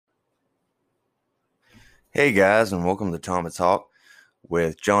Hey guys, and welcome to Tom and Talk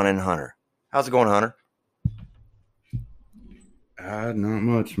with John and Hunter. How's it going, Hunter? Not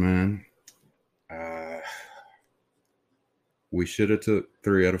much, man. Uh, we should have took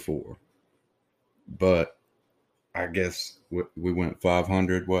 3 out of 4, but I guess we went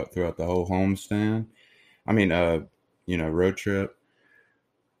 500 throughout the whole homestand. I mean, road trip.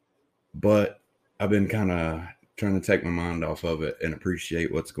 But I've been kind of trying to take my mind off of it and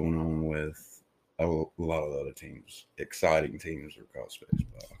appreciate what's going on with a lot of the other teams, exciting teams across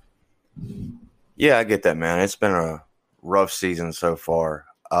baseball. Yeah, I get that, man. It's been a rough season so far.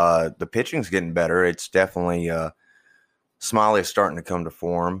 The pitching's getting better. It's definitely Smiley is starting to come to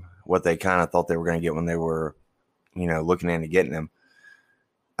form. What they kind of thought they were going to get when they were, looking into getting him.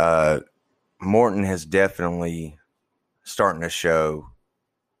 Uh, Morton has definitely starting to show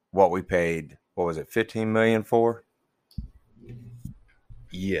what we paid. What was it, 15 million for?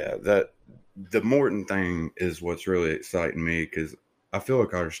 Yeah, that the Morton thing is what's really exciting me because I feel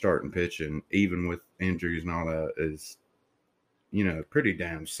like our starting pitching, even with injuries and all that, is pretty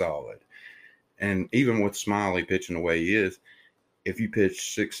damn solid. And even with Smiley pitching the way he is, if you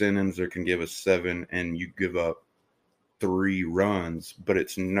pitch 6 innings or can give us 7 and you give up 3 runs, but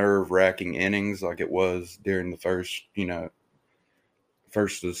it's nerve wracking innings like it was during the first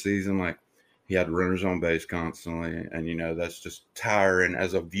of the season, like he had runners on base constantly, and that's just tiring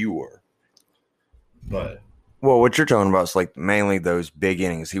as a viewer. But Well, what you're talking about is like mainly those big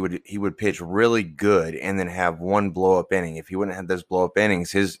innings. He would pitch really good and then have one blow up inning. If he wouldn't have those blow up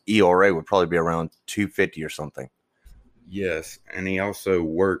innings, his ERA would probably be around 250 or something. yes, and he also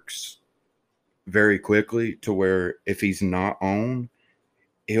works very quickly to where if he's not on,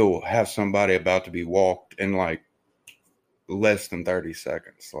 he'll have somebody about to be walked in like less than 30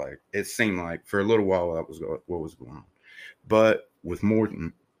 seconds. Like it seemed like for a little while that was what was going on. But with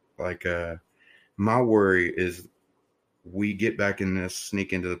Morton, like my worry is we get back in this,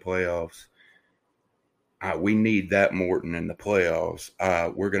 sneak into the playoffs. We need that Morton in the playoffs.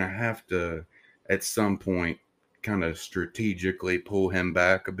 We're going to have to, at some point, kind of strategically pull him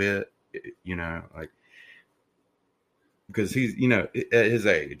back a bit, like because he's, at his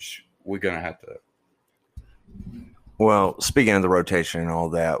age, we're going to have to. Well, speaking of the rotation and all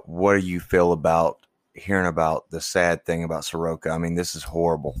that, what do you feel about hearing about the sad thing about Soroka? I mean, this is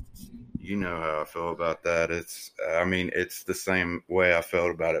horrible. You know how I feel about that. I mean, it's the same way I felt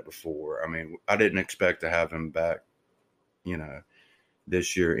about it before. I mean, I didn't expect to have him back, you know,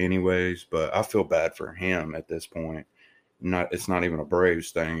 this year anyways, but I feel bad for him at this point. It's not even a Braves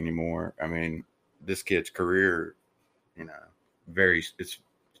thing anymore. I mean, this kid's career, you know, it's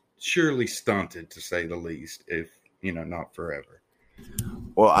surely stunted to say the least, if, not forever.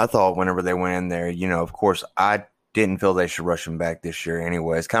 Well, I thought whenever they went in there, of course, I didn't feel they should rush him back this year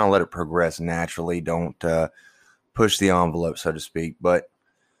anyways. Kind of let it progress naturally. Don't push the envelope, so to speak. But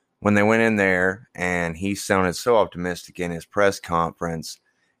when they went in there and he sounded so optimistic in his press conference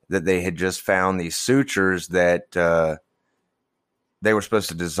that they had just found these sutures that they were supposed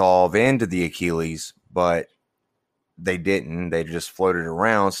to dissolve into the Achilles, but they didn't. They just floated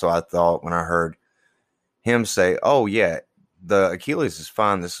around. So I thought when I heard him say, "Oh yeah, the Achilles is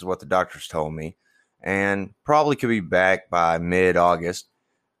fine. This is what the doctors told me," and probably could be back by mid-August.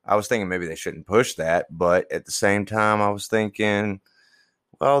 I was thinking maybe they shouldn't push that, but at the same time, I was thinking,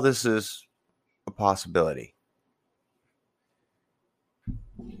 well, this is a possibility.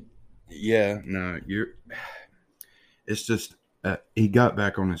 Yeah, no, it's just he got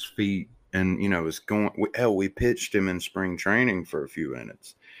back on his feet and, it's going, hell, we pitched him in spring training for a few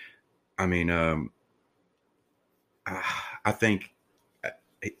minutes. I mean, I think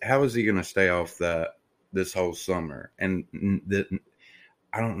how is he going to stay off that this whole summer? And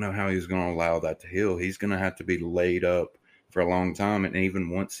I don't know how he's going to allow that to heal. He's going to have to be laid up for a long time. And even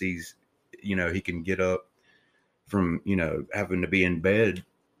once he's, he can get up from, having to be in bed,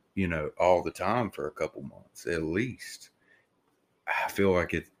 all the time for a couple months at least. I feel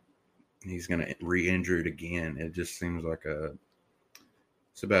like he's going to re-injure it again. It just seems like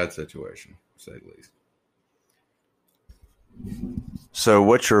it's a bad situation, to say the least. So,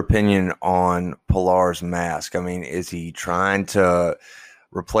 what's your opinion on Pilar's mask? I mean, is he trying to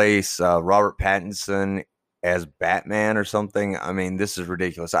replace Robert Pattinson as Batman or something? I mean, this is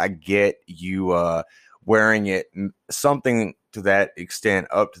ridiculous. I get you wearing it, something to that extent,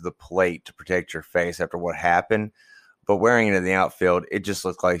 up to the plate to protect your face after what happened, but wearing it in the outfield, it just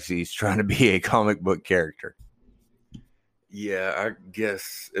looks like he's trying to be a comic book character. Yeah, I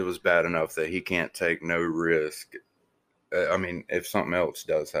guess it was bad enough that he can't take no risk. I mean, if something else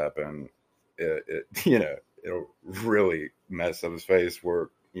does happen, it'll really mess up his face. Where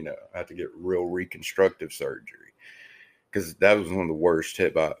had to get real reconstructive surgery because that was one of the worst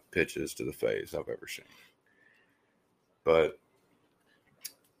hit by pitches to the face I've ever seen. But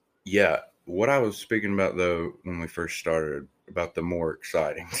yeah, what I was speaking about though when we first started about the more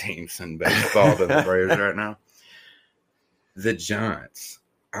exciting teams in baseball than the Braves right now, the Giants.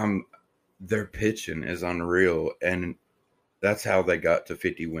 Their pitching is unreal, and that's how they got to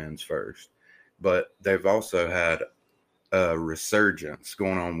 50 wins first. But they've also had a resurgence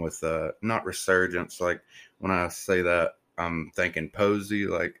going on with not resurgence. Like when I say that, I'm thinking Posey.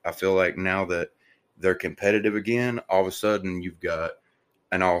 Like I feel like now that they're competitive again, all of a sudden you've got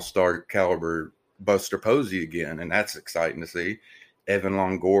an all-star caliber Buster Posey again, and that's exciting to see. Evan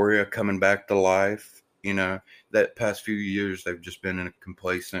Longoria coming back to life. That past few years they've just been in a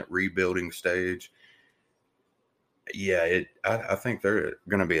complacent rebuilding stage. Yeah, I think they're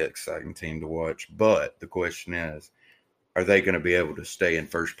going to be an exciting team to watch. But the question is, are they going to be able to stay in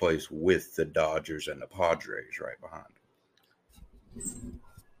first place with the Dodgers and the Padres right behind them?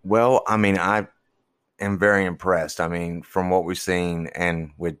 Well, I mean, I am very impressed. I mean, from what we've seen,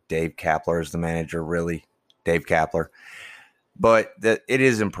 and with Dave Kapler as the manager, really, Dave Kapler. But it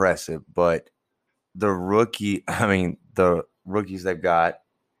is impressive. But the rookies they've got,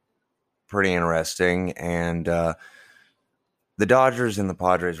 pretty interesting. And the Dodgers and the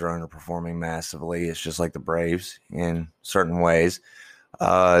Padres are underperforming massively. It's just like the Braves in certain ways.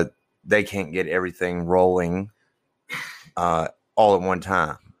 They can't get everything rolling all at one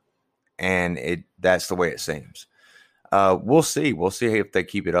time. And that's the way it seems. We'll see. We'll see if they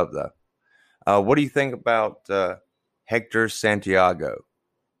keep it up, though. What do you think about Hector Santiago?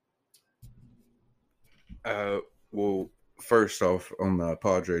 Well, first off, on the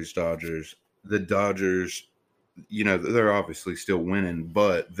Padres-Dodgers, the Dodgers, they're obviously still winning,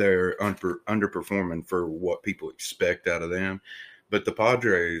 but they're underperforming for what people expect out of them. But the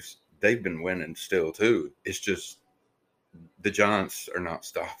Padres, they've been winning still, too. It's just the Giants are not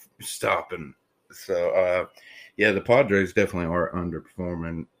stopping. So, the Padres definitely are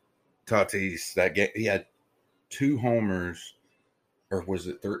underperforming. Tatis, that game, he had 2 homers, or was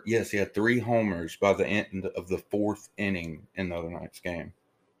it 3? Yes, he had 3 homers by the end of the 4th inning in the other night's game.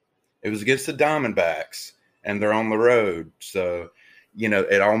 It was against the Diamondbacks, and they're on the road. So,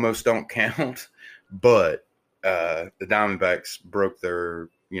 it almost don't count. But the Diamondbacks broke their,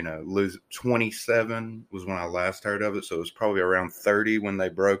 lose 27 was when I last heard of it. So it was probably around 30 when they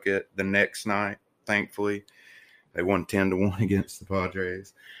broke it the next night, thankfully. They won 10-1 against the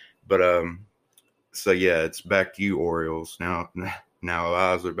Padres. But, so yeah, it's back to you, Orioles. Now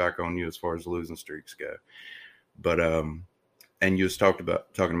eyes are back on you as far as losing streaks go. But, and you was talking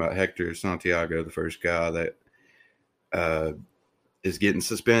about Hector Santiago, the first guy that is getting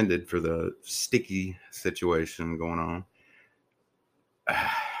suspended for the sticky situation going on.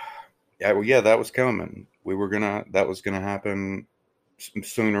 That was coming. That was gonna happen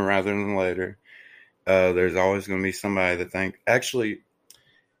sooner rather than later. There's always gonna be somebody that actually,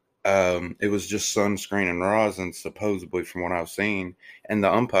 it was just sunscreen and rosin, supposedly, from what I've seen. And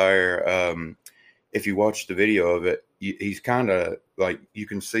the umpire, if you watch the video of it, he's kind of like, you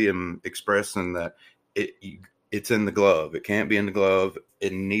can see him expressing that it's in the glove. It can't be in the glove.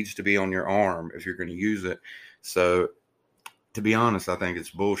 It needs to be on your arm if you're going to use it. So, to be honest, I think it's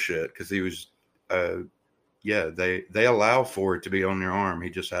bullshit because he was, they allow for it to be on your arm. He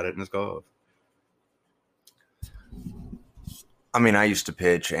just had it in his glove. I mean, I used to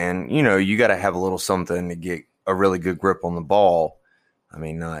pitch, and, you got to have a little something to get a really good grip on the ball. I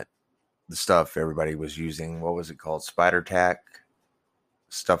mean, not the stuff everybody was using. What was it called? Spider Tack?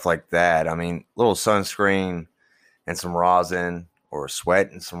 Stuff like that. I mean, little sunscreen and some rosin, or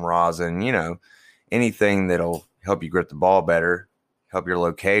sweat and some rosin, anything that'll help you grip the ball better, help your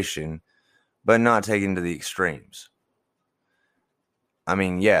location, but not take it to the extremes. I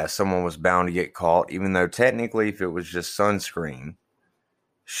mean, yeah, someone was bound to get caught, even though technically if it was just sunscreen,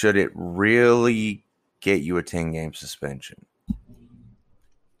 should it really get you a 10-game suspension?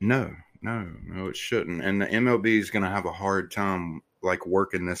 No, it shouldn't. And the MLB is going to have a hard time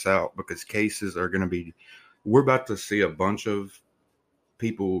working this out because cases are going to be, we're about to see a bunch of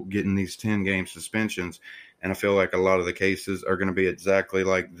people getting these 10-game suspensions. And I feel like a lot of the cases are going to be exactly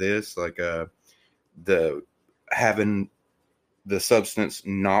like this, the having the substance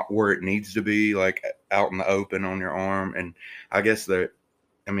not where it needs to be, out in the open on your arm. And I guess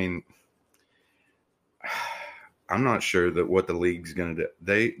I'm not sure that what the league's going to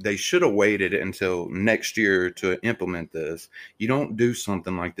do. They should have waited until next year to implement this. You don't do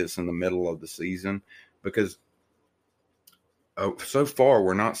something like this in the middle of the season because so far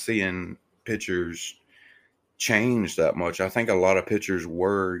we're not seeing pitchers changed that much. I think a lot of pitchers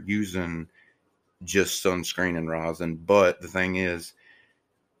were using just sunscreen and rosin, but the thing is,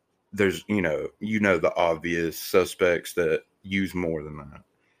 there's the obvious suspects that use more than that.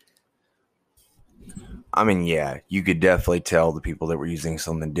 I mean, yeah, you could definitely tell the people that were using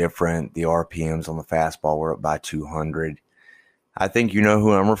something different. The RPMs on the fastball were up by 200. I think you know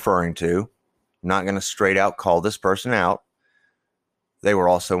who I'm referring to. I'm not going to straight out call this person out. They were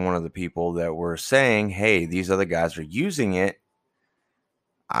also one of the people that were saying, hey, these other guys are using it.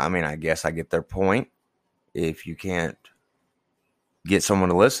 I mean, I guess I get their point. If you can't get someone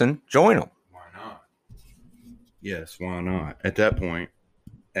to listen, join them. Why not? Yes, why not? At that point.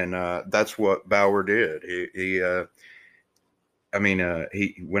 And that's what Bauer did. He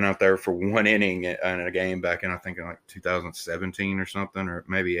went out there for one inning in a game back in, I think, in like 2017 or something, or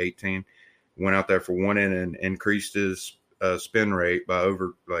maybe 18. Went out there for one inning and increased his spin rate by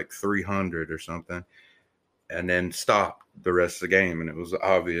over like 300 or something, and then stopped the rest of the game. And it was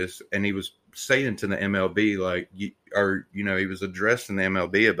obvious. And he was saying to the MLB, like, he was addressing the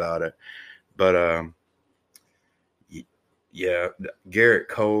MLB about it. But yeah, Garrett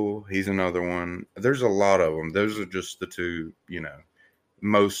Cole, he's another one. There's a lot of them. Those are just the two,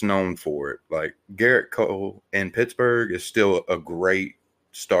 most known for it. Like Garrett Cole in Pittsburgh is still a great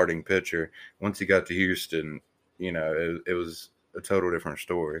starting pitcher. Once he got to Houston, it was a total different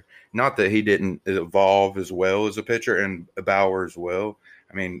story. Not that he didn't evolve as well as a pitcher, and Bauer as well.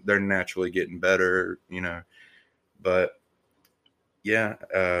 I mean, they're naturally getting better, but yeah,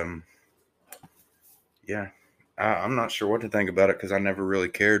 yeah. I'm not sure what to think about it because I never really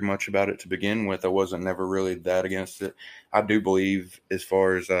cared much about it to begin with. I wasn't never really that against it. I do believe as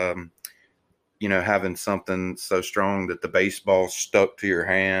far as, having something so strong that the baseball stuck to your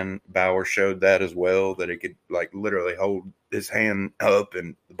hand. Bauer showed that as well, that he could like literally hold his hand up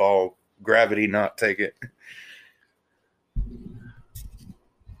and the ball, gravity not take it.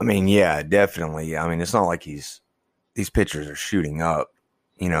 I mean, yeah, definitely. I mean, it's not like these pitchers are shooting up.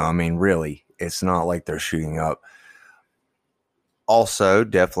 I mean, really, it's not like they're shooting up. Also,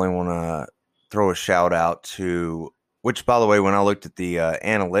 definitely want to throw a shout out to, which, by the way, when I looked at the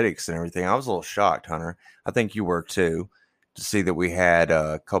analytics and everything, I was a little shocked, Hunter. I think you were too, to see that we had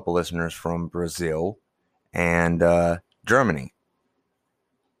a couple listeners from Brazil and Germany.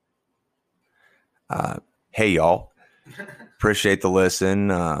 Hey, y'all. Appreciate the listen.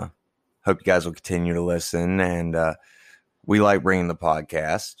 Hope you guys will continue to listen. And we like bringing the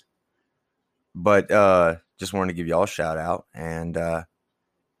podcast. But just wanted to give y'all a shout out. And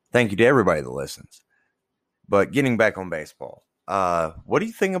thank you to everybody that listens. But getting back on baseball, what do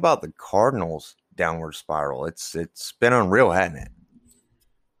you think about the Cardinals' downward spiral? It's been unreal, hasn't it?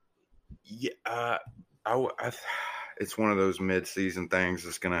 Yeah, it's one of those mid-season things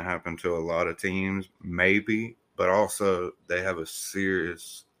that's going to happen to a lot of teams, maybe, but also they have a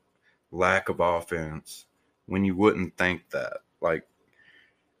serious lack of offense when you wouldn't think that. Like,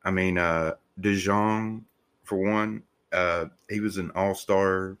 I mean, DeJong, for one, he was an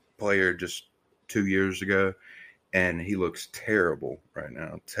all-star player just 2 years ago, and he looks terrible right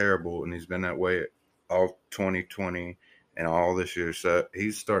now, terrible, and he's been that way all 2020 and all this year. So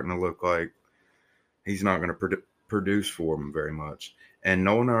he's starting to look like he's not going to produce for him very much. And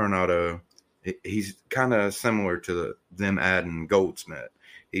Nolan Arenado, he's kind of similar to them adding Goldsmith.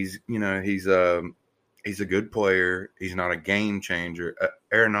 He's a good player. He's not a game changer.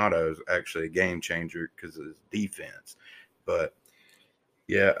 Arenado is actually a game changer because of his defense. But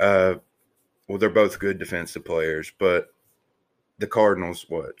yeah, well, they're both good defensive players. But the Cardinals,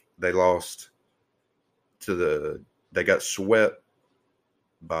 they lost they got swept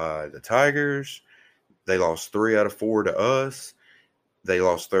by the Tigers. They lost 3 out of 4 to us. They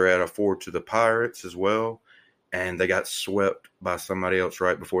lost 3 out of 4 to the Pirates as well. And they got swept by somebody else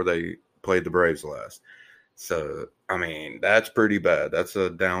right before they played the Braves last. So, I mean, that's pretty bad. That's a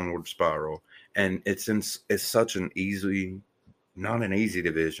downward spiral. And it's such an easy, not an easy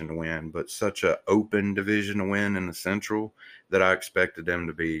division to win, but such an open division to win in the Central that I expected them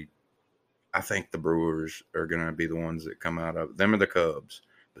to be. I think the Brewers are going to be the ones that come out of them, or the Cubs.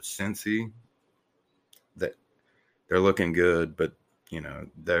 But Cincy, they're looking good, but,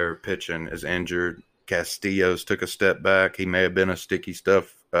 their pitching is injured. Castillo's took a step back. He may have been a sticky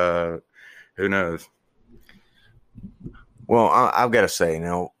stuff. Who knows? Well, I've got to say,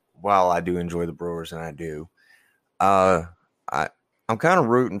 while I do enjoy the Brewers, and I do, I'm kind of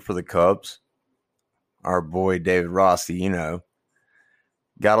rooting for the Cubs. Our boy David Rossi,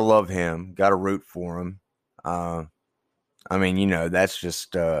 got to love him, got to root for him. I mean, that's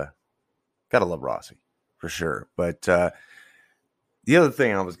just got to love Rossi for sure. But the other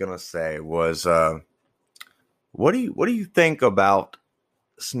thing I was going to say was What do you think about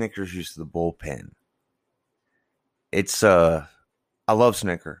Snicker's use of the bullpen? It's I love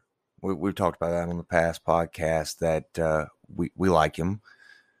Snicker. We've talked about that on the past podcast that we like him.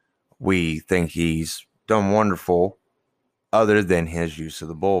 We think he's done wonderful other than his use of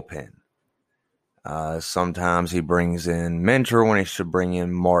the bullpen. Sometimes he brings in Mentor when he should bring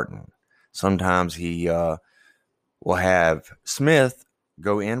in Martin. Sometimes he will have Smith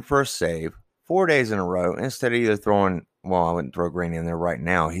go in for a save 4 days in a row instead of either throwing, well, I wouldn't throw Green in there right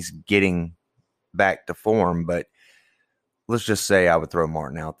now. He's getting back to form, but let's just say I would throw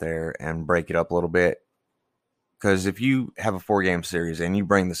Martin out there and break it up a little bit. Because if you have a 4-game series and you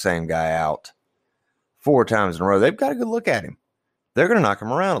bring the same guy out 4 times in a row, they've got a good look at him. They're going to knock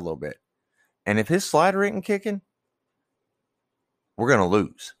him around a little bit. And if his slider isn't kicking, we're going to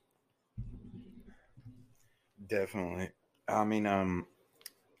lose. Definitely. I mean,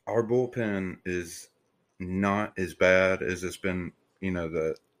 our bullpen is not as bad as it's been,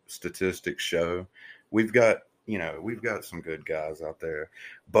 the statistics show. We've got some good guys out there,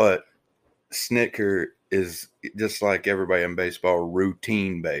 but Snicker is just like everybody in baseball,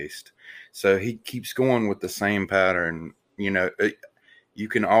 routine based. So he keeps going with the same pattern. You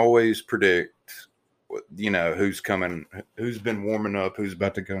can always predict, who's coming, who's been warming up, who's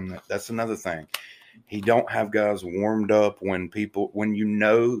about to come. That's another thing. He don't have guys warmed up when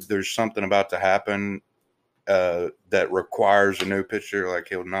there's something about to happen that requires a new pitcher. Like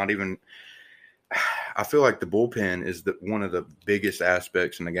he'll not even. I feel like the bullpen is one of the biggest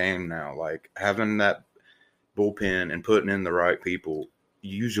aspects in the game now. Like having that bullpen and putting in the right people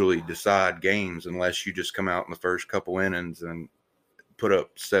usually decide games, unless you just come out in the first couple innings and put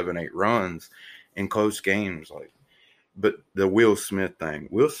up 7-8 runs in close games. But the Will Smith thing,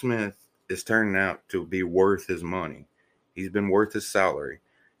 Will Smith is turning out to be worth his money. He's been worth his salary.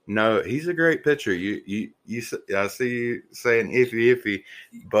 No, he's a great pitcher. I see you saying iffy,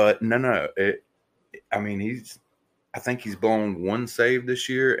 but no. I think he's blown one save this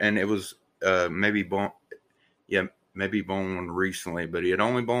year, and it was maybe blown one recently, but he had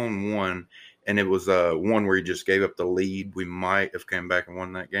only blown one, and it was one where he just gave up the lead. We might have come back and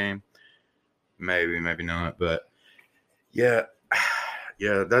won that game. Maybe not, but yeah,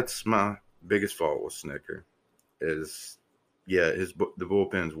 that's my biggest fault with Snicker is, the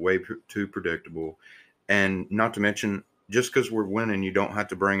bullpen's way too predictable, and not to mention, just because we're winning, you don't have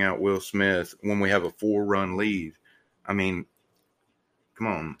to bring out Will Smith when we have a 4-run lead. I mean, come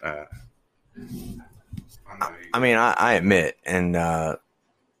on. I admit, and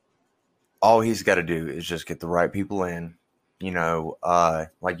all he's got to do is just get the right people in.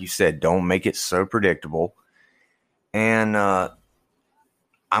 Like you said, don't make it so predictable. And I'm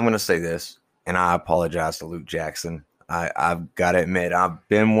going to say this, and I apologize to Luke Jackson. I've got to admit, I've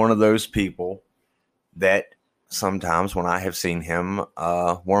been one of those people that sometimes when I have seen him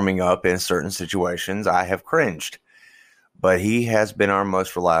warming up in certain situations, I have cringed. But he has been our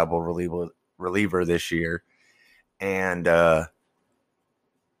most reliable reliever this year, and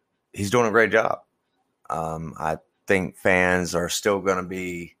he's doing a great job. I think fans are still going to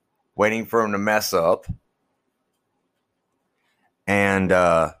be waiting for him to mess up, and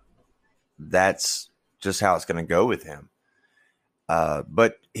that's just how it's going to go with him.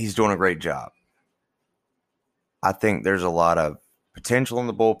 But he's doing a great job. I think there's a lot of potential in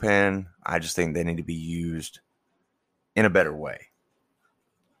the bullpen. I just think they need to be used in a better way.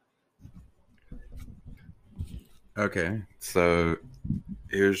 Okay, so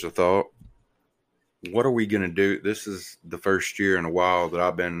here's a thought. What are we going to do? This is the first year in a while that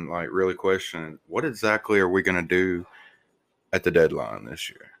I've been really questioning what exactly are we going to do at the deadline this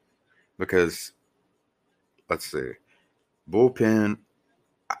year? Because let's see, bullpen,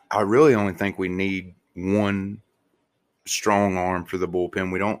 I really only think we need one strong arm for the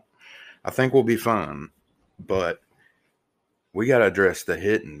bullpen. I think we'll be fine, but we got to address the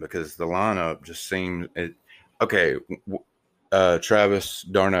hitting because the lineup just seems okay. Travis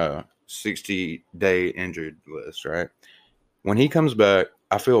d'Arnaud, 60-day injured list, right? When he comes back,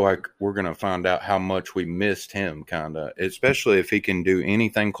 I feel like we're going to find out how much we missed him, kind of, especially if he can do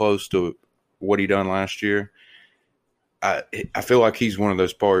anything close to what he done last year. I feel like he's one of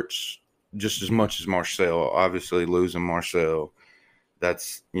those parts just as much as Marcell. Obviously, losing Marcell,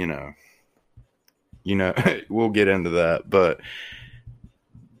 that's, we'll get into that. But,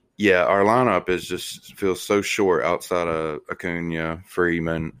 yeah, our lineup feels so short outside of Acuna,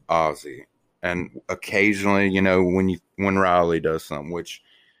 Freeman, Ozzie. And occasionally, when Riley does something, which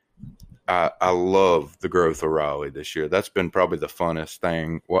I love the growth of Riley this year. That's been probably the funnest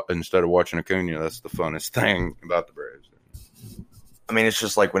thing. Instead of watching Acuna, that's the funnest thing about the Braves. I mean, it's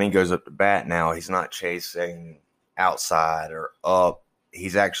just like when he goes up to bat now, he's not chasing outside or up.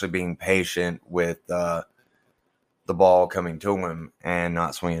 He's actually being patient with the ball coming to him and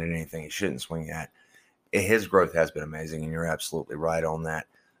not swinging at anything he shouldn't swing at. His growth has been amazing, and you're absolutely right on that.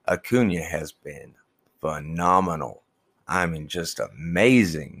 Acuna has been phenomenal. I mean, just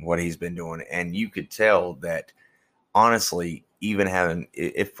amazing what he's been doing. And you could tell that, honestly, even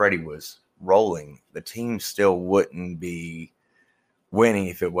if Freddie was rolling, the team still wouldn't be winning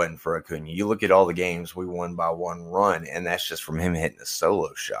if it wasn't for Acuna. You look at all the games we won by 1 run, and that's just from him hitting a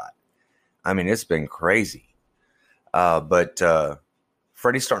solo shot. I mean, it's been crazy. But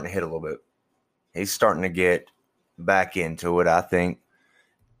Freddie's starting to hit a little bit. He's starting to get back into it. I think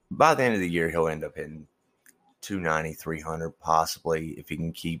by the end of the year, he'll end up hitting 290, 300, possibly, if he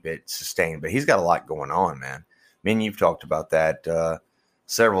can keep it sustained. But he's got a lot going on, man. I mean, you've talked about that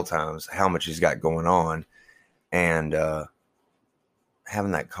several times, how much he's got going on. And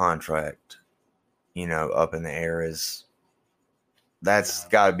having that contract, up in the air that's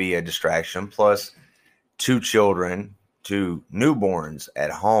got to be a distraction. Plus, 2 children, 2 newborns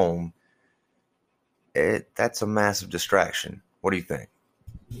at home, that's a massive distraction. What do you think?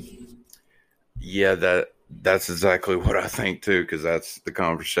 Yeah, that's exactly what I think too, because that's the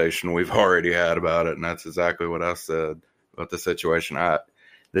conversation we've already had about it, and that's exactly what I said about the situation.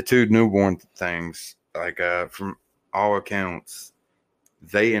 The 2 newborn things, like from all accounts,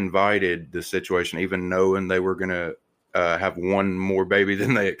 they invited the situation, even knowing they were going to have 1 more baby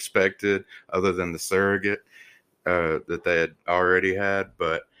than they expected, other than the surrogate that they had already had.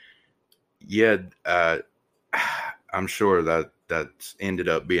 But yeah, I'm sure that's ended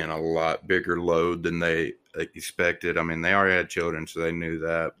up being a lot bigger load than they expected. I mean, they already had children, so they knew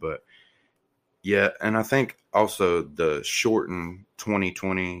that. But yeah, and I think also the shortened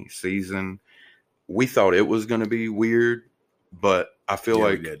 2020 season, we thought it was going to be weird, but I feel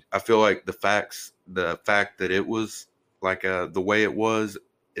like the fact that it was like the way it was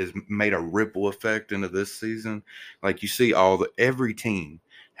is made a ripple effect into this season. Like, you see every team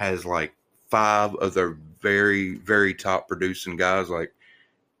has like 5 of their very, very top producing guys, like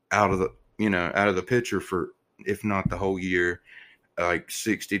out of the picture for, if not the whole year, like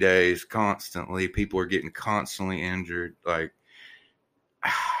 60 days constantly. People are getting constantly injured. Like,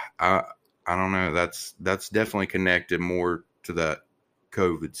 I don't know. That's definitely connected more to that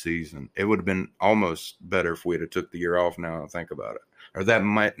COVID season. It would have been almost better if we'd have took the year off, now I think about it. Or that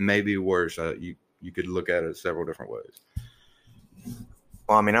may be worse. You could look at it several different ways.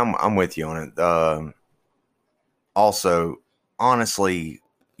 Well, I mean, I'm with you on it. Also, honestly,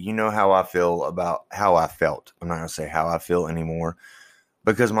 you know how I feel about how I felt. I'm not going to say how I feel anymore,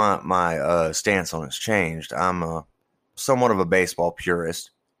 because my stance on it's changed. I'm somewhat of a baseball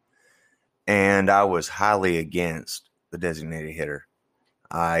purist, and I was highly against the designated hitter.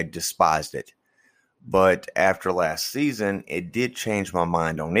 I despised it. But after last season, it did change my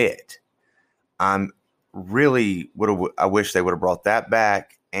mind on it. I wish they would have brought that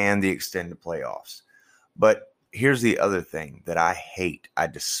back and the extended playoffs. But here's the other thing that I hate, I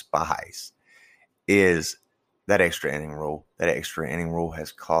despise, is that extra inning rule. That extra inning rule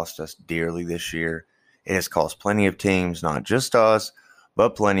has cost us dearly this year. It has cost plenty of teams, not just us,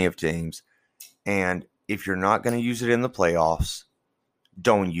 but plenty of teams. And if you're not going to use it in the playoffs,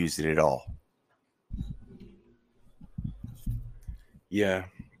 don't use it at all. Yeah.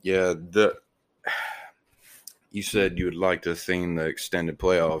 You said you would like to have seen the extended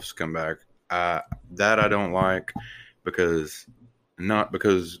playoffs come back. That I don't like, not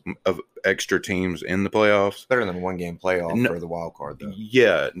because of extra teams in the playoffs. Better than 1-game playoff for the wild card, though.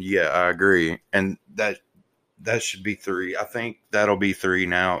 Yeah, I agree. And that should be 3. I think that'll be 3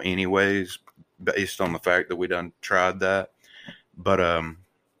 now anyways, based on the fact that we done tried that. But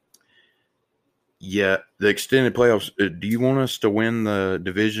yeah, the extended playoffs, do you want us to win the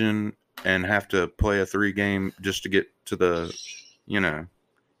division and have to play a 3-game just to get to the,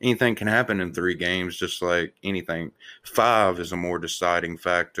 anything can happen in 3 games, just like anything. 5 is a more deciding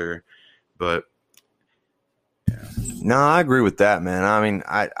factor, but yeah. No, I agree with that, man. I mean,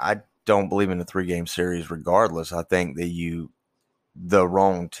 I don't believe in a 3-game series regardless. I think that the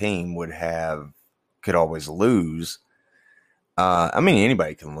wrong team could always lose. I mean,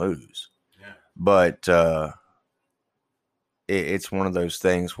 anybody can lose. Yeah. But it's one of those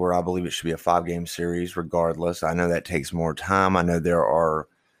things where I believe it should be a 5-game series regardless. I know that takes more time. I know there are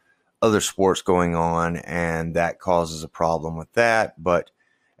other sports going on, and that causes a problem with that. But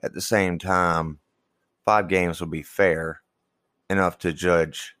at the same time, 5 games will be fair enough to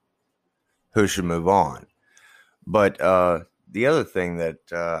judge who should move on. But the other thing that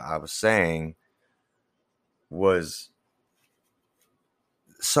I was saying was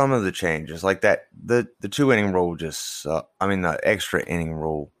some of the changes like that, the 2 inning rule just I mean, the extra inning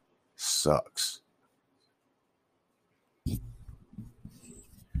rule sucks.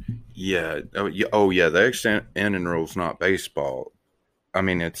 Yeah. Oh yeah. The extent inning rule's not baseball. I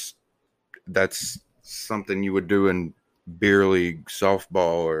mean, that's something you would do in beer league,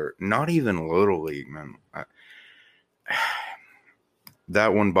 softball, or not even little league, man.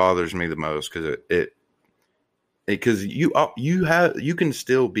 That one bothers me the most because because you can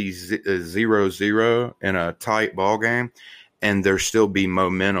still be 0-0 in a tight ball game, and there still be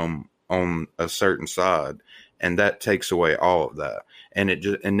momentum on a certain side, and that takes away all of that. And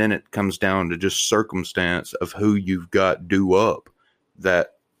then it comes down to just circumstance of who you've got due up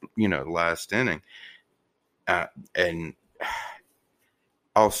that last inning, and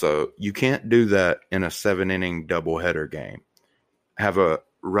also you can't do that in a 7 inning doubleheader game. Have a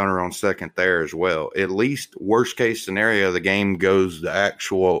runner on second there as well. At least worst case scenario, the game goes the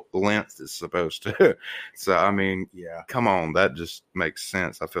actual length it's supposed to. So I mean, Yeah. come on, that just makes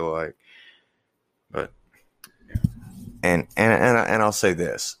sense. I feel like, but And I'll say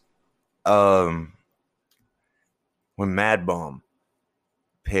this: when Mad Bum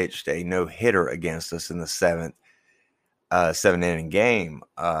pitched a no hitter against us in the 7 inning game,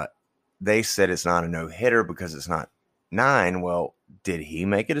 they said it's not a no hitter because it's not 9. Well, did he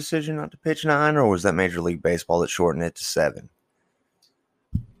make a decision not to pitch 9, or was that Major League Baseball that shortened it to 7?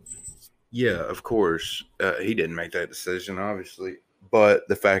 yeah, of course, he didn't make that decision, obviously. But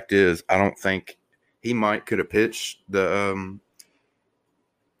the fact is, I don't think he could have pitched the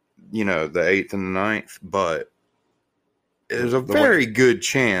the 8th and the 9th, but there's a very good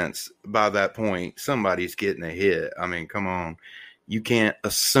chance by that point somebody's getting a hit. I mean, come on, you can't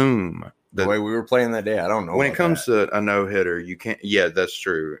assume The way we were playing that day, I don't know. When it comes to a no hitter, you can't. Yeah, that's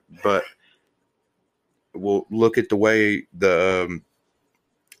true. But we'll look at the way the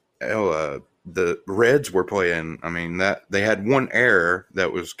Reds were playing. I mean, that they had one error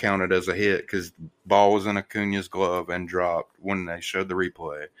that was counted as a hit because the ball was in Acuna's glove and dropped when they showed the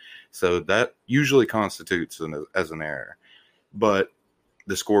replay. So that usually constitutes as an error. But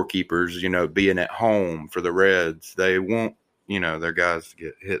the scorekeepers, being at home for the Reds, they want their guys to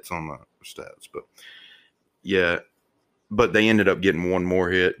get hits on the stats. But yeah, but they ended up getting one more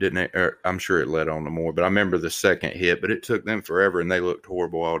hit, didn't they? I'm sure it led on to more, but I remember the second hit, but it took them forever and they looked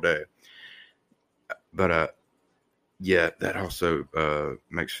horrible all day. But yeah, that also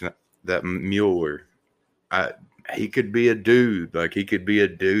makes that Mueller, he could be a dude. Like, he could be a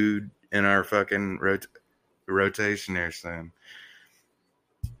dude in our fucking rotation there soon.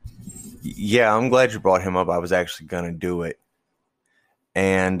 Yeah, I'm glad you brought him up. I was actually going to do it.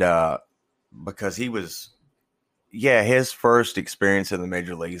 And because he was, his first experience in the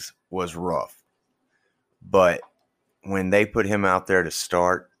major leagues was rough. But when they put him out there to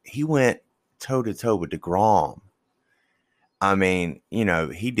start, he went toe-to-toe with DeGrom. I mean,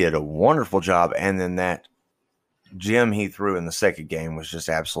 he did a wonderful job. And then that gem he threw in the second game was just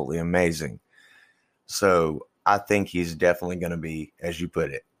absolutely amazing. So I think he's definitely going to be, as you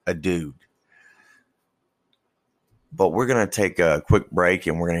put it, a dude. But we're going to take a quick break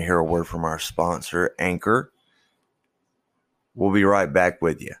and we're going to hear a word from our sponsor, Anchor. We'll be right back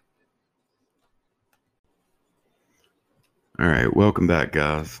with you. All right, welcome back,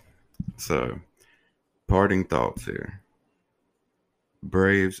 guys. So, parting thoughts here.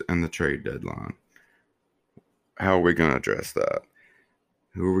 Braves and the trade deadline. How are we going to address that?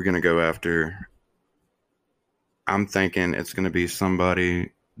 Who are we going to go after? I'm thinking it's going to be somebody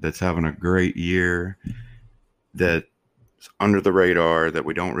that's having a great year, that's under the radar, that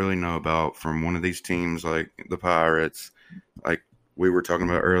we don't really know about, from one of these teams like the Pirates, like we were talking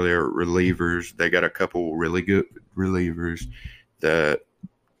about earlier, relievers. They got a couple really good relievers that,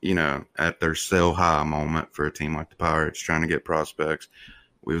 at their sell high moment for a team like the Pirates trying to get prospects.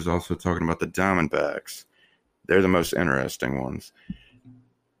 We was also talking about the Diamondbacks. They're the most interesting ones.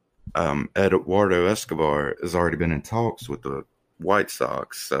 Eduardo Escobar has already been in talks with the White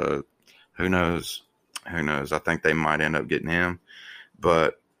Sox, so who knows? Who knows? I think they might end up getting him.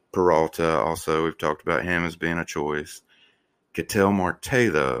 But Peralta, also, we've talked about him as being a choice. Ketel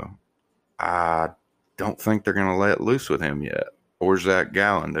Marte, though, I don't think they're going to let loose with him yet. Or Zach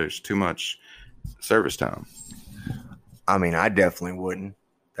Gallen. There's too much service time. I mean, I definitely wouldn't.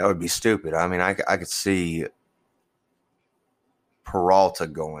 That would be stupid. I mean, I could see Peralta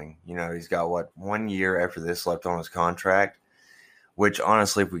going. He's got, 1 year after this left on his contract, which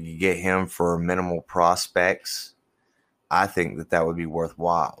honestly, if we could get him for minimal prospects, I think that would be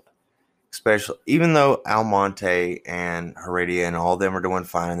worthwhile. Especially, even though Almonte and Heredia and all of them are doing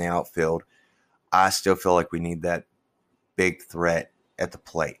fine in the outfield, I still feel like we need that big threat at the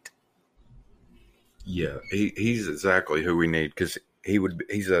plate. Yeah, he's exactly who we need because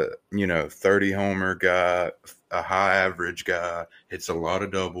he's a 30 homer guy, a high average guy, hits a lot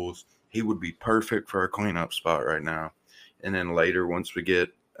of doubles. He would be perfect for a cleanup spot right now. And then later, once we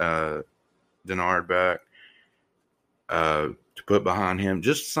get Denard back, to put behind him,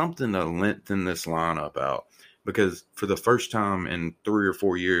 just something to lengthen this lineup out. Because for the first time in 3 or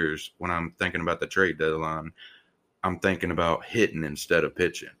 4 years, when I'm thinking about the trade deadline, I'm thinking about hitting instead of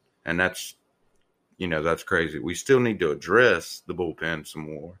pitching. And that's crazy. We still need to address the bullpen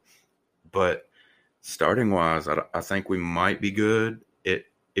some more. But starting wise, I think we might be good.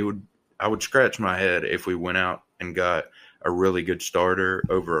 I would scratch my head if we went out and got a really good starter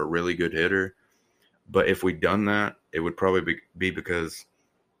over a really good hitter. But if we'd done that, it would probably be because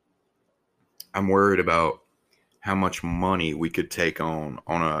I'm worried about how much money we could take on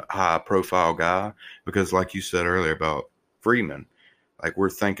a high-profile guy. Because like you said earlier about Freeman, like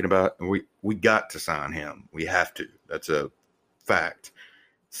we're thinking about, we got to sign him. We have to. That's a fact.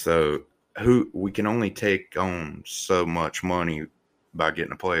 So we can only take on so much money by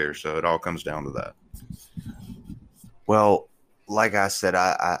getting a player. So it all comes down to that. Well, like I said,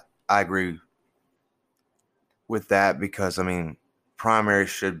 I agree with that because, I mean, primary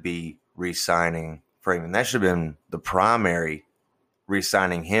should be re-signing Freeman. That should have been the primary,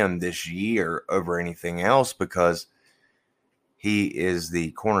 re-signing him this year over anything else because he is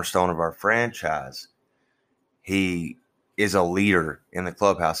the cornerstone of our franchise. He is a leader in the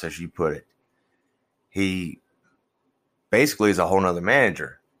clubhouse, as you put it. He basically is a whole nother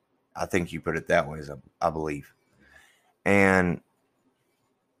manager. I think you put it that way, I believe. And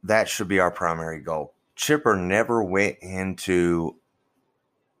that should be our primary goal. Chipper never went into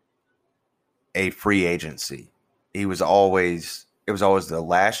a free agency. It was always the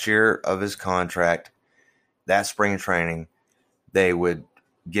last year of his contract. That spring training, they would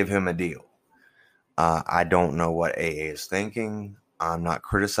give him a deal. I don't know what AA is thinking. I'm not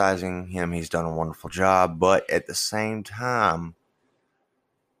criticizing him. He's done a wonderful job. But at the same time,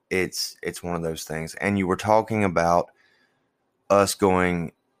 it's one of those things. And you were talking about us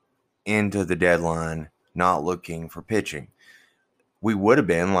going into the deadline not looking for pitching. We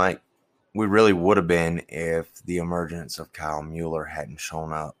really would have been if the emergence of Kyle Mueller hadn't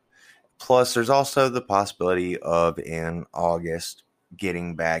shown up. Plus, there's also the possibility of in August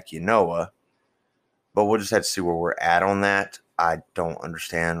getting back Ynoa. But we'll just have to see where we're at on that. I don't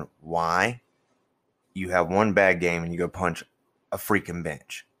understand why you have one bad game and you go punch a freaking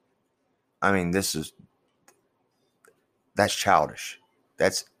bench. I mean, that's childish.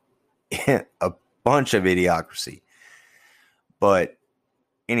 That's a bunch of idiocracy. But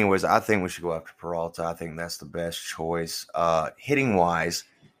anyways, I think we should go after Peralta. I think that's the best choice hitting-wise.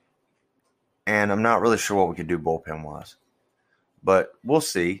 And I'm not really sure what we could do bullpen-wise. But we'll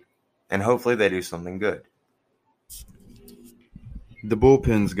see. And hopefully they do something good. The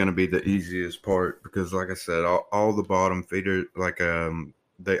bullpen's going to be the easiest part because, like I said, all the bottom feeders,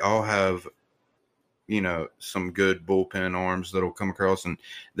 they all have, some good bullpen arms that'll come across, and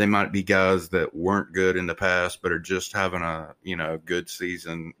they might be guys that weren't good in the past but are just having a, good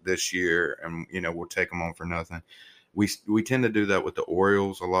season this year, and, we'll take them on for nothing. We tend to do that with the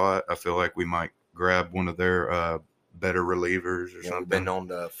Orioles a lot. I feel like we might grab one of their better relievers or something. We've been known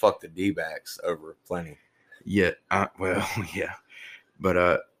to fuck the D-backs over plenty. Yeah, yeah.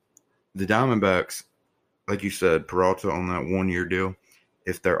 But the Diamondbacks, like you said, Peralta on that 1-year deal,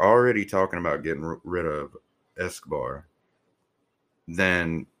 if they're already talking about getting rid of Escobar,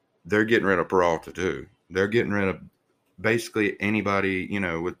 then they're getting rid of Peralta too. They're getting rid of basically anybody,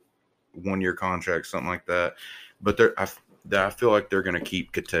 with 1-year contracts, something like that. But I feel like they're going to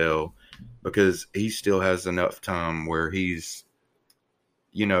keep Cattell because he still has enough time where he's,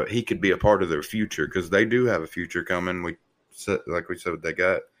 he could be a part of their future because they do have a future coming. Like we said, they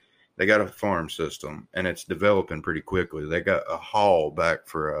got a farm system and it's developing pretty quickly. They got a haul back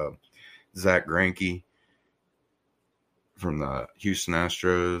for Zach Greinke from the Houston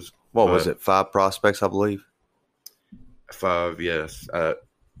Astros. What was it? 5 prospects, I believe. 5, yes.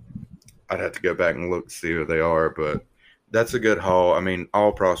 I'd have to go back and look to see who they are, but that's a good haul. I mean,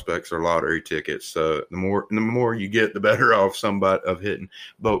 all prospects are lottery tickets, so the more you get, the better off somebody of hitting.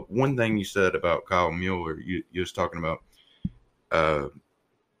 But one thing you said about Kyle Mueller, you was talking about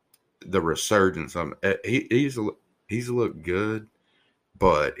the resurgence of him. He's looked good,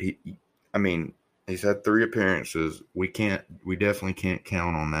 but he's had 3 appearances. We definitely can't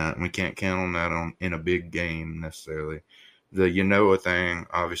count on that, and we can't count on that in a big game necessarily. The Ynoa thing,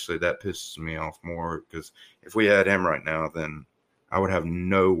 obviously, that pisses me off more because if we had him right now, then I would have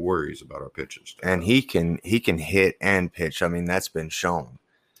no worries about our pitching staff. And he can hit and pitch. I mean, that's been shown.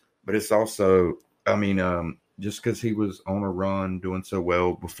 But it's also, I mean, just because he was on a run doing so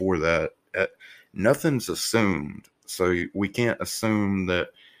well before that, nothing's assumed. So we can't assume that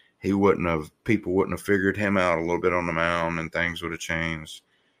people wouldn't have figured him out a little bit on the mound and things would have changed.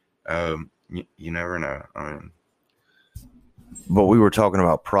 You never know. I mean, but we were talking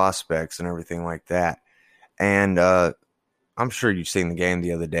about prospects and everything like that. And I'm sure you've seen the game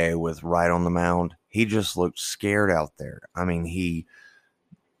the other day with Wright on the mound. He just looked scared out there. I mean, he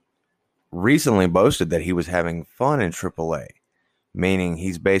recently boasted that he was having fun in AAA, meaning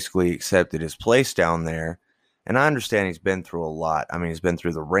he's basically accepted his place down there. And I understand he's been through a lot. I mean, he's been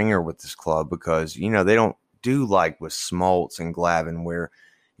through the ringer with this club because, they don't do like with Smoltz and Glavine where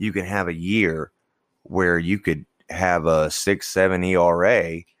you can have a year where you could have a 6.7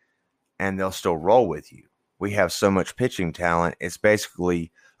 ERA and they'll still roll with you. We have so much pitching talent. It's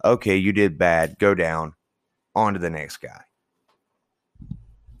basically, okay, you did bad, go down, on to the next guy.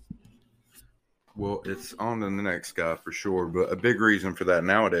 Well, it's on to the next guy for sure. But a big reason for that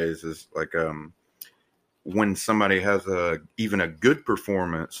nowadays is like when somebody has even a good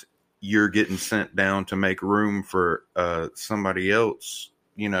performance, you're getting sent down to make room for somebody else,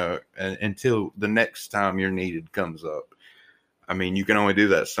 until the next time you're needed comes up. I mean, you can only do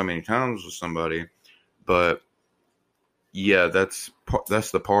that so many times with somebody, but yeah, that's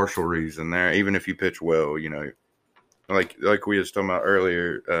the partial reason there. Even if you pitch well, like we was talking about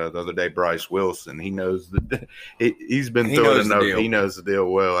earlier the other day, Bryce Wilson, he knows that he's been through it enough. He knows the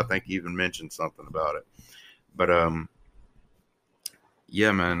deal well. I think he even mentioned something about it. But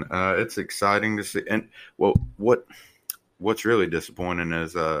yeah, man, it's exciting to see. And well, what's really disappointing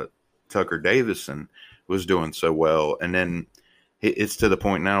is Tucker Davison was doing so well, and then it's to the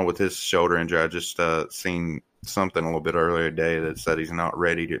point now with his shoulder injury. I just seen something a little bit earlier today that said he's not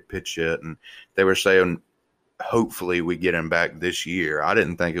ready to pitch yet, and they were saying hopefully we get him back this year. I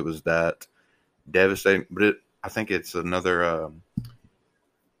didn't think it was that devastating, but I think it's another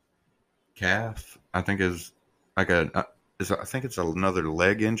calf. I think is like I think it's another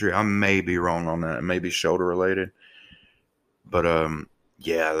leg injury. I may be wrong on that. It may be shoulder related, but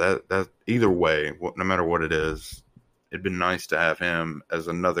yeah, that either way, no matter what it is, it'd been nice to have him as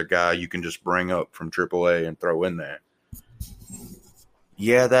another guy you can just bring up from AAA and throw in there.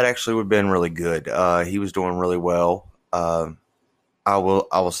 Yeah, that actually would have been really good. He was doing really well. I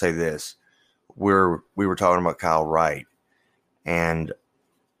will say this: we were talking about Kyle Wright, and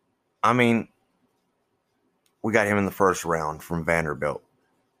I mean, we got him in the first round from Vanderbilt.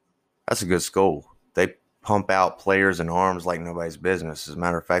 That's a good school. They pump out players and arms like nobody's business. As a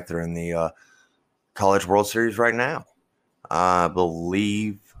matter of fact, they're in the College World Series right now. I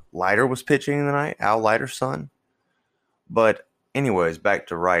believe Leiter was pitching tonight, Al Leiter's son. But anyways, back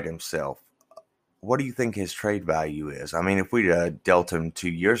to Wright himself. What do you think his trade value is? I mean, if we'd dealt him 2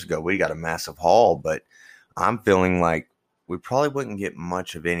 years ago, we got a massive haul, but I'm feeling like we probably wouldn't get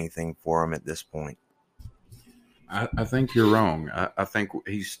much of anything for him at this point. I think you're wrong. I think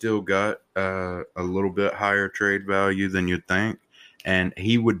he's still got a little bit higher trade value than you'd think, and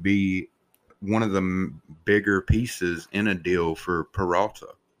he would be one of the bigger pieces in a deal for Peralta,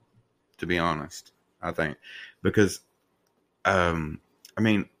 to be honest, I think. Because, I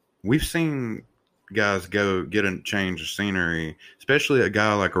mean, we've seen guys go get a change of scenery, especially a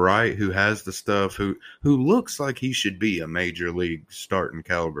guy like Wright who has the stuff, who looks like he should be a major league starting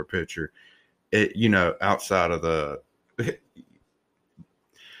caliber pitcher. Outside of the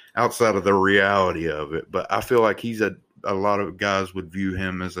reality of it. But I feel like he's a lot of guys would view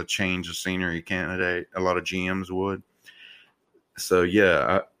him as a change of scenery candidate. A lot of GMs would. So,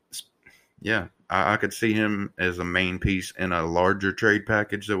 I could see him as a main piece in a larger trade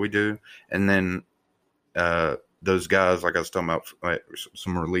package that we do. And then those guys, like I was talking about, like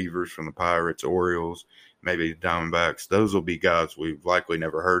some relievers from the Pirates, Orioles, maybe Diamondbacks, those will be guys we've likely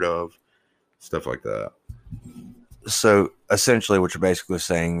never heard of, stuff like that. So essentially what you're basically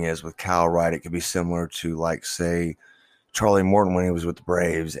saying is with Kyle Wright, it could be similar to, like, say, Charlie Morton when he was with the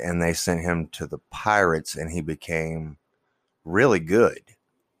Braves and they sent him to the Pirates and he became really good.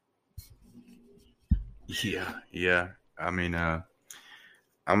 Yeah. I mean,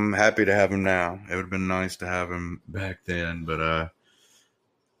 I'm happy to have him now. It would have been nice to have him back then, but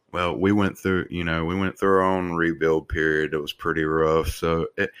well, we went through our own rebuild period. It was pretty rough. So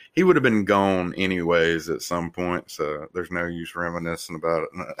he would have been gone anyways at some point. So there's no use reminiscing about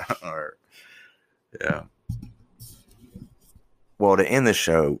it. Yeah. Well, to end the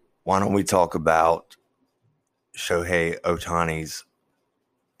show, why don't we talk about Shohei Ohtani's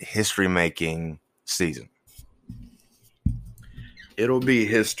history-making season? It'll be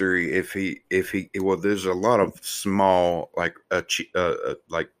history if he well. There's a lot of small like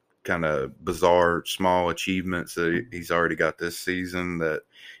kind of bizarre small achievements that he's already got this season that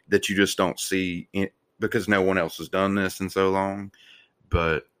you just don't see because no one else has done this in so long.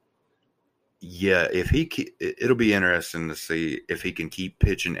 But yeah, it'll be interesting to see if he can keep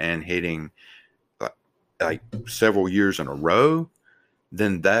pitching and hitting like several years in a row.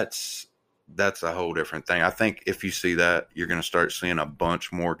 Then that's a whole different thing. I think if you see that, you're going to start seeing a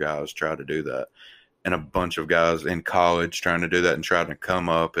bunch more guys try to do that, and a bunch of guys in college trying to do that and trying to come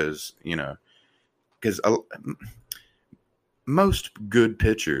up as, because most good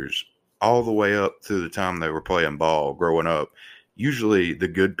pitchers all the way up through the time they were playing ball growing up, usually the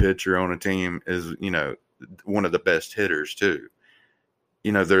good pitcher on a team is, one of the best hitters too.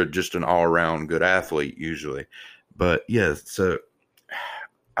 They're just an all-around good athlete usually. But yeah, so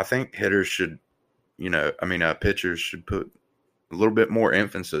I think hitters should, pitchers should put a little bit more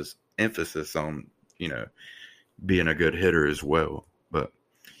emphasis on, being a good hitter as well. But,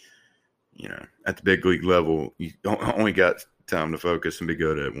 at the big league level, you don't only got time to focus and be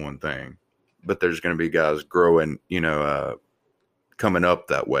good at one thing. But there's going to be guys growing, coming up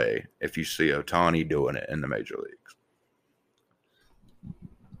that way if you see Ohtani doing it in the major leagues.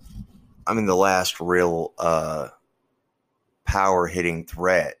 I mean, the last real power hitting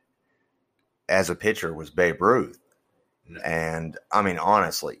threat as a pitcher was Babe Ruth. No. And I mean,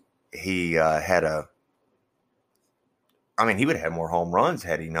 honestly, he would have had more home runs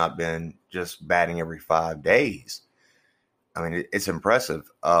had he not been just batting every 5 days. I mean, it's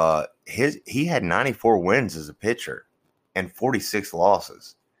impressive. He had 94 wins as a pitcher and 46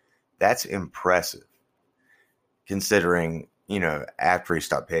 losses. That's impressive considering, after he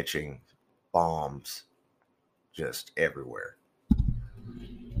stopped pitching, bombs just everywhere.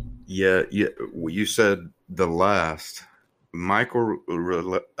 Yeah. You said the last Michael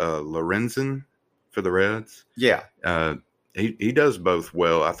Lorenzen for the Reds. Yeah. He does both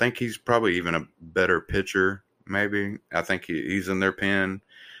well. I think he's probably even a better pitcher. Maybe. I think he's in their pen.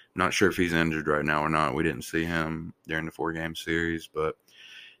 Not sure if he's injured right now or not. We didn't see him during the 4-game series, but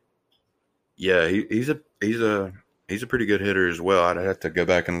yeah, he's a pretty good hitter as well. I'd have to go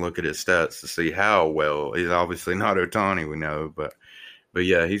back and look at his stats to see how well. He's obviously not Ohtani, we know, but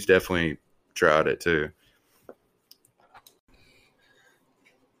yeah, he's definitely tried it too.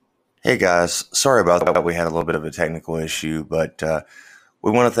 Hey guys, sorry about that. We had a little bit of a technical issue, but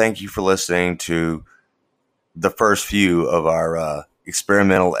we want to thank you for listening to the first few of our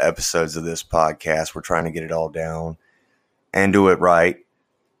experimental episodes of this podcast. We're trying to get it all down and do it right.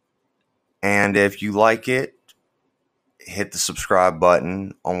 And if you like it, hit the subscribe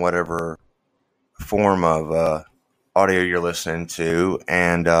button on whatever form of audio you're listening to,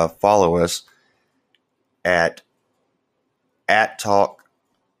 and follow us at talk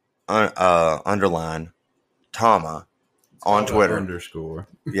underline Tama on Twitter. Underscore.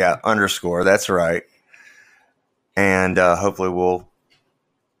 Yeah, underscore. That's right. And hopefully we'll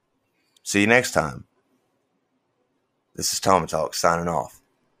see you next time. This is Tama Talk signing off.